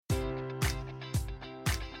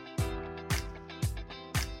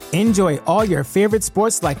Enjoy all your favorite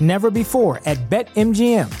sports like never before at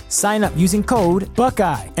BetMGM. Sign up using code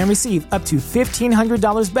Buckeye and receive up to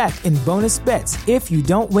 $1,500 back in bonus bets if you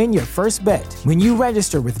don't win your first bet. When you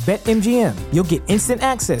register with BetMGM, you'll get instant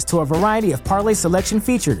access to a variety of parlay selection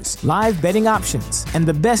features, live betting options, and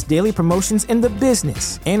the best daily promotions in the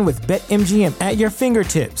business. And with BetMGM at your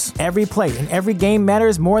fingertips, every play and every game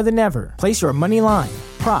matters more than ever. Place your money line,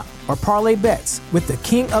 prop, or parlay bets with the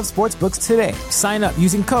king of sportsbooks today. Sign up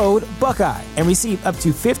using code Buckeye and receive up to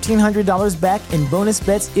 $1,500 back in bonus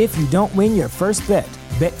bets if you don't win your first bet.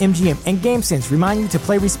 BetMGM and GameSense remind you to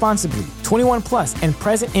play responsibly. 21 plus and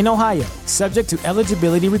present in Ohio, subject to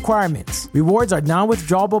eligibility requirements. Rewards are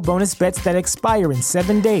non-withdrawable bonus bets that expire in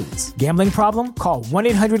 7 days. Gambling problem? Call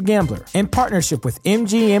 1-800-GAMBLER. In partnership with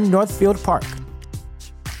MGM Northfield Park.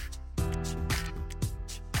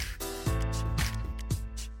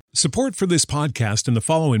 Support for this podcast and the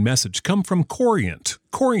following message come from Corient.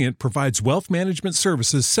 Corient provides wealth management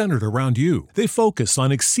services centered around you. They focus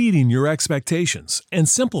on exceeding your expectations and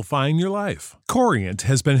simplifying your life. Corient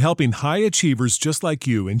has been helping high achievers just like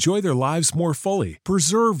you enjoy their lives more fully,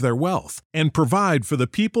 preserve their wealth, and provide for the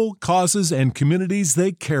people, causes, and communities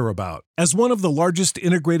they care about. As one of the largest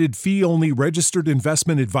integrated fee-only registered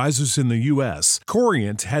investment advisors in the U.S.,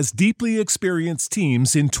 Corient has deeply experienced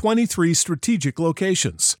teams in 23 strategic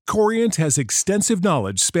locations. Corient has extensive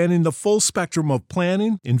knowledge spanning the full spectrum of planning,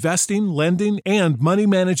 investing, lending, and money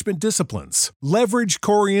management disciplines. Leverage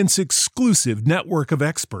Corient's exclusive network of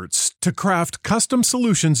experts to craft custom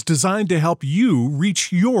solutions designed to help you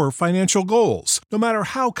reach your financial goals, no matter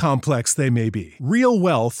how complex they may be. Real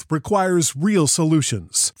wealth requires real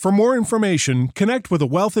solutions. For more information, connect with a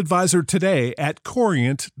wealth advisor today at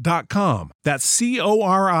Corient.com. That's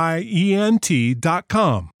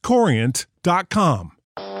Corient.com. Corient.com.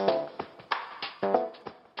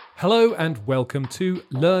 Hello and welcome to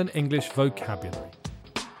Learn English Vocabulary.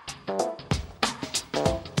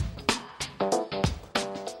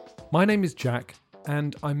 My name is Jack,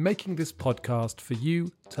 and I'm making this podcast for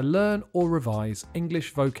you to learn or revise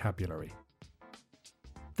English vocabulary.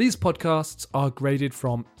 These podcasts are graded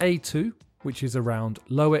from A2, which is around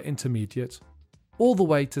lower intermediate, all the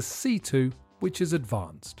way to C2, which is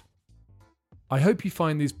advanced. I hope you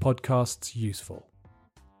find these podcasts useful.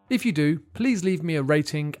 If you do, please leave me a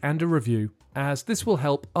rating and a review, as this will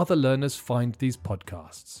help other learners find these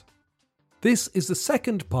podcasts. This is the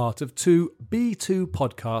second part of 2 B2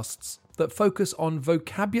 podcasts that focus on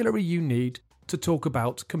vocabulary you need to talk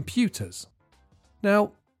about computers.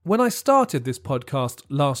 Now, when I started this podcast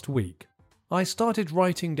last week, I started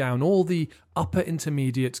writing down all the upper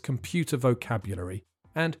intermediate computer vocabulary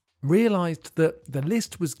and realised that the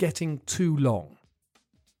list was getting too long.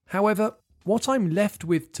 However, what I'm left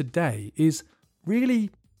with today is really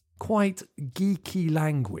quite geeky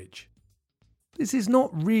language. This is not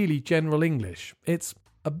really general English. It's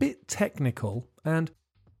a bit technical and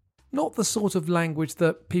not the sort of language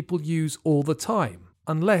that people use all the time,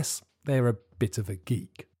 unless they're a bit of a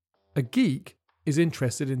geek. A geek is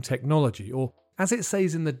interested in technology, or as it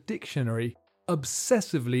says in the dictionary,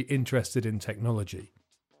 obsessively interested in technology.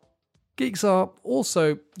 Geeks are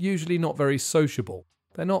also usually not very sociable.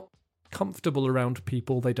 They're not comfortable around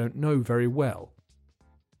people they don't know very well.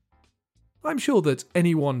 I'm sure that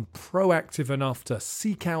anyone proactive enough to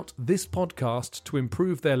seek out this podcast to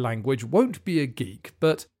improve their language won't be a geek,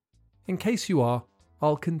 but in case you are,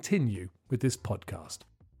 I'll continue with this podcast.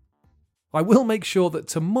 I will make sure that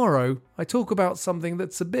tomorrow I talk about something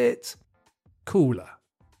that's a bit cooler.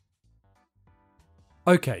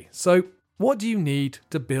 Okay, so what do you need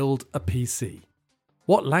to build a PC?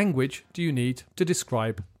 What language do you need to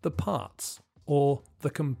describe the parts or the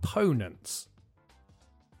components?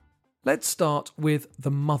 Let's start with the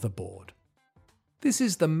motherboard. This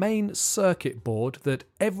is the main circuit board that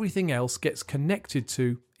everything else gets connected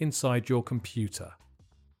to inside your computer.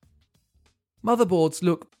 Motherboards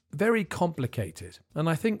look very complicated, and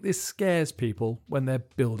I think this scares people when they're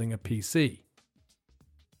building a PC.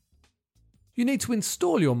 You need to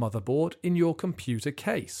install your motherboard in your computer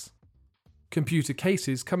case. Computer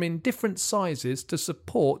cases come in different sizes to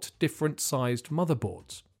support different sized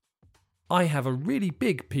motherboards. I have a really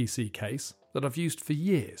big PC case that I've used for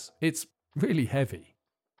years. It's really heavy.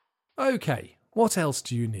 Okay, what else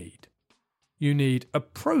do you need? You need a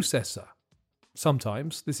processor.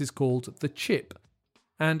 Sometimes this is called the chip,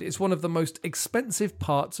 and it's one of the most expensive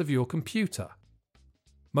parts of your computer.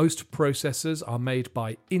 Most processors are made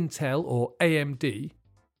by Intel or AMD,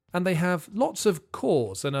 and they have lots of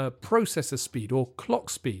cores and a processor speed or clock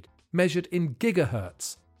speed measured in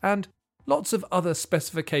gigahertz, and lots of other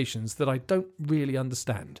specifications that I don't really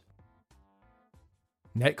understand.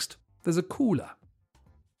 Next, there's a cooler.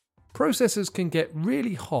 Processors can get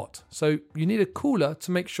really hot, so you need a cooler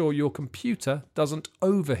to make sure your computer doesn't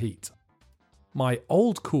overheat. My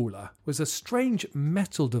old cooler was a strange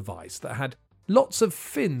metal device that had lots of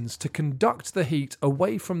fins to conduct the heat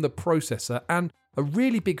away from the processor and a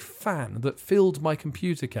really big fan that filled my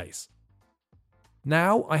computer case.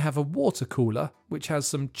 Now I have a water cooler which has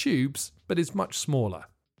some tubes but is much smaller.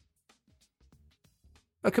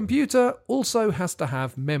 A computer also has to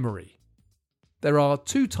have memory. There are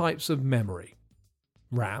two types of memory.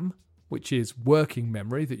 RAM, which is working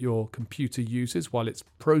memory that your computer uses while it's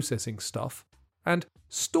processing stuff, and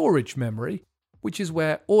storage memory, which is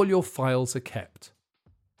where all your files are kept.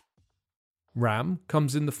 RAM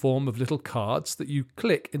comes in the form of little cards that you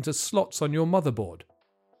click into slots on your motherboard.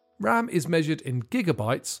 RAM is measured in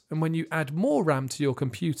gigabytes, and when you add more RAM to your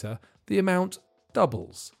computer, the amount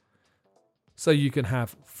doubles. So you can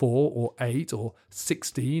have 4 or 8 or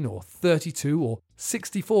 16 or 32 or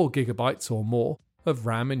 64 gigabytes or more of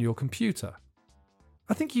RAM in your computer.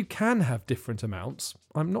 I think you can have different amounts,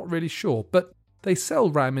 I'm not really sure, but they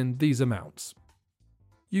sell RAM in these amounts.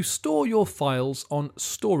 You store your files on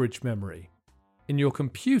storage memory. In your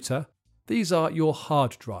computer, these are your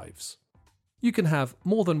hard drives. You can have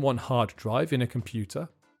more than one hard drive in a computer,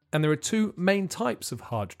 and there are two main types of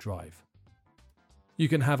hard drive. You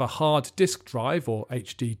can have a hard disk drive, or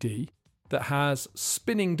HDD, that has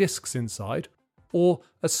spinning disks inside, or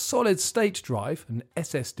a solid state drive, an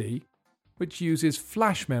SSD, which uses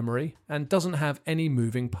flash memory and doesn't have any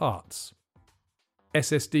moving parts.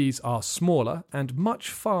 SSDs are smaller and much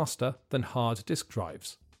faster than hard disk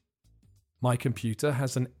drives. My computer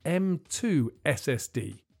has an M2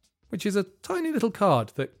 SSD, which is a tiny little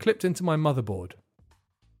card that clipped into my motherboard.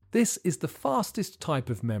 This is the fastest type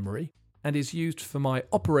of memory and is used for my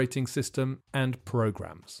operating system and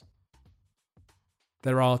programs.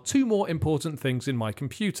 There are two more important things in my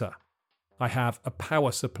computer. I have a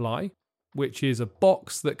power supply, which is a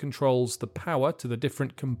box that controls the power to the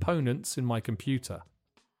different components in my computer.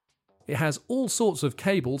 It has all sorts of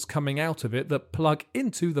cables coming out of it that plug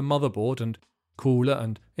into the motherboard and cooler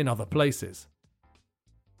and in other places.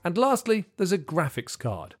 And lastly, there's a graphics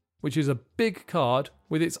card, which is a big card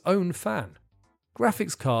with its own fan.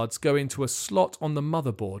 Graphics cards go into a slot on the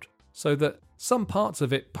motherboard so that some parts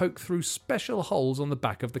of it poke through special holes on the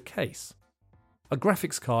back of the case. A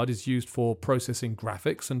graphics card is used for processing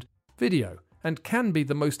graphics and video and can be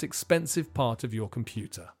the most expensive part of your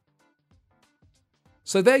computer.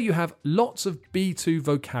 So there you have lots of B2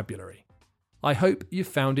 vocabulary. I hope you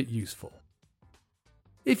found it useful.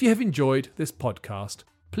 If you have enjoyed this podcast,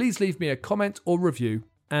 please leave me a comment or review,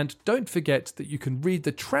 and don't forget that you can read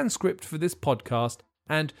the transcript for this podcast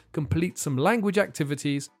and complete some language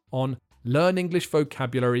activities on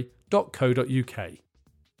learnenglishvocabulary.co.uk.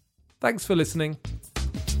 Thanks for listening.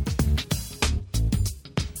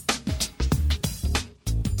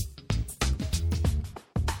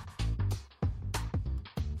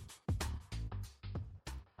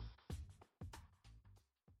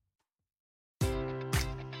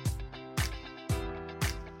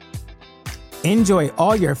 Enjoy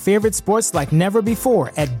all your favorite sports like never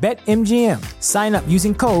before at BetMGM. Sign up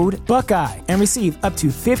using code Buckeye and receive up to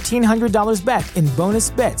 $1,500 back in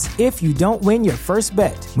bonus bets if you don't win your first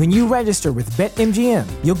bet. When you register with BetMGM,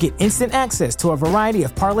 you'll get instant access to a variety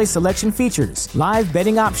of parlay selection features, live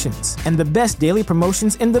betting options, and the best daily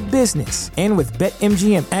promotions in the business. And with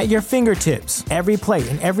BetMGM at your fingertips, every play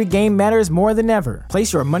and every game matters more than ever.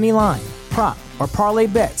 Place your money line, prop, or parlay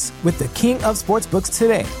bets with the king of sportsbooks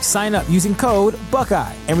today. Sign up using code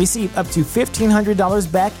Buckeye and receive up to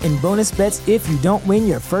 $1,500 back in bonus bets if you don't win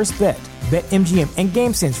your first bet. BetMGM and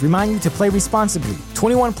GameSense remind you to play responsibly.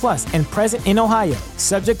 21 plus and present in Ohio,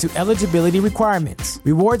 subject to eligibility requirements.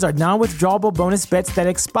 Rewards are non-withdrawable bonus bets that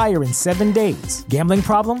expire in 7 days. Gambling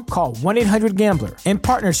problem? Call 1-800-GAMBLER. In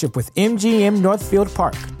partnership with MGM Northfield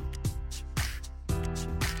Park.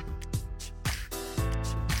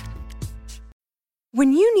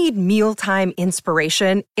 When you need mealtime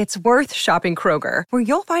inspiration, it's worth shopping Kroger, where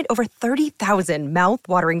you'll find over 30,000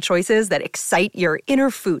 mouth-watering choices that excite your inner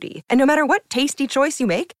foodie. And no matter what tasty choice you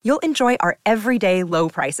make, you'll enjoy our everyday low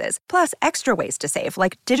prices, plus extra ways to save,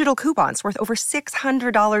 like digital coupons worth over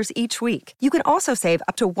 $600 each week. You can also save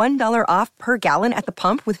up to $1 off per gallon at the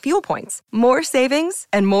pump with fuel points. More savings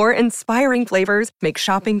and more inspiring flavors make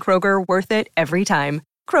shopping Kroger worth it every time.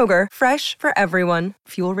 Kroger, fresh for everyone.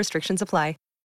 Fuel restrictions apply.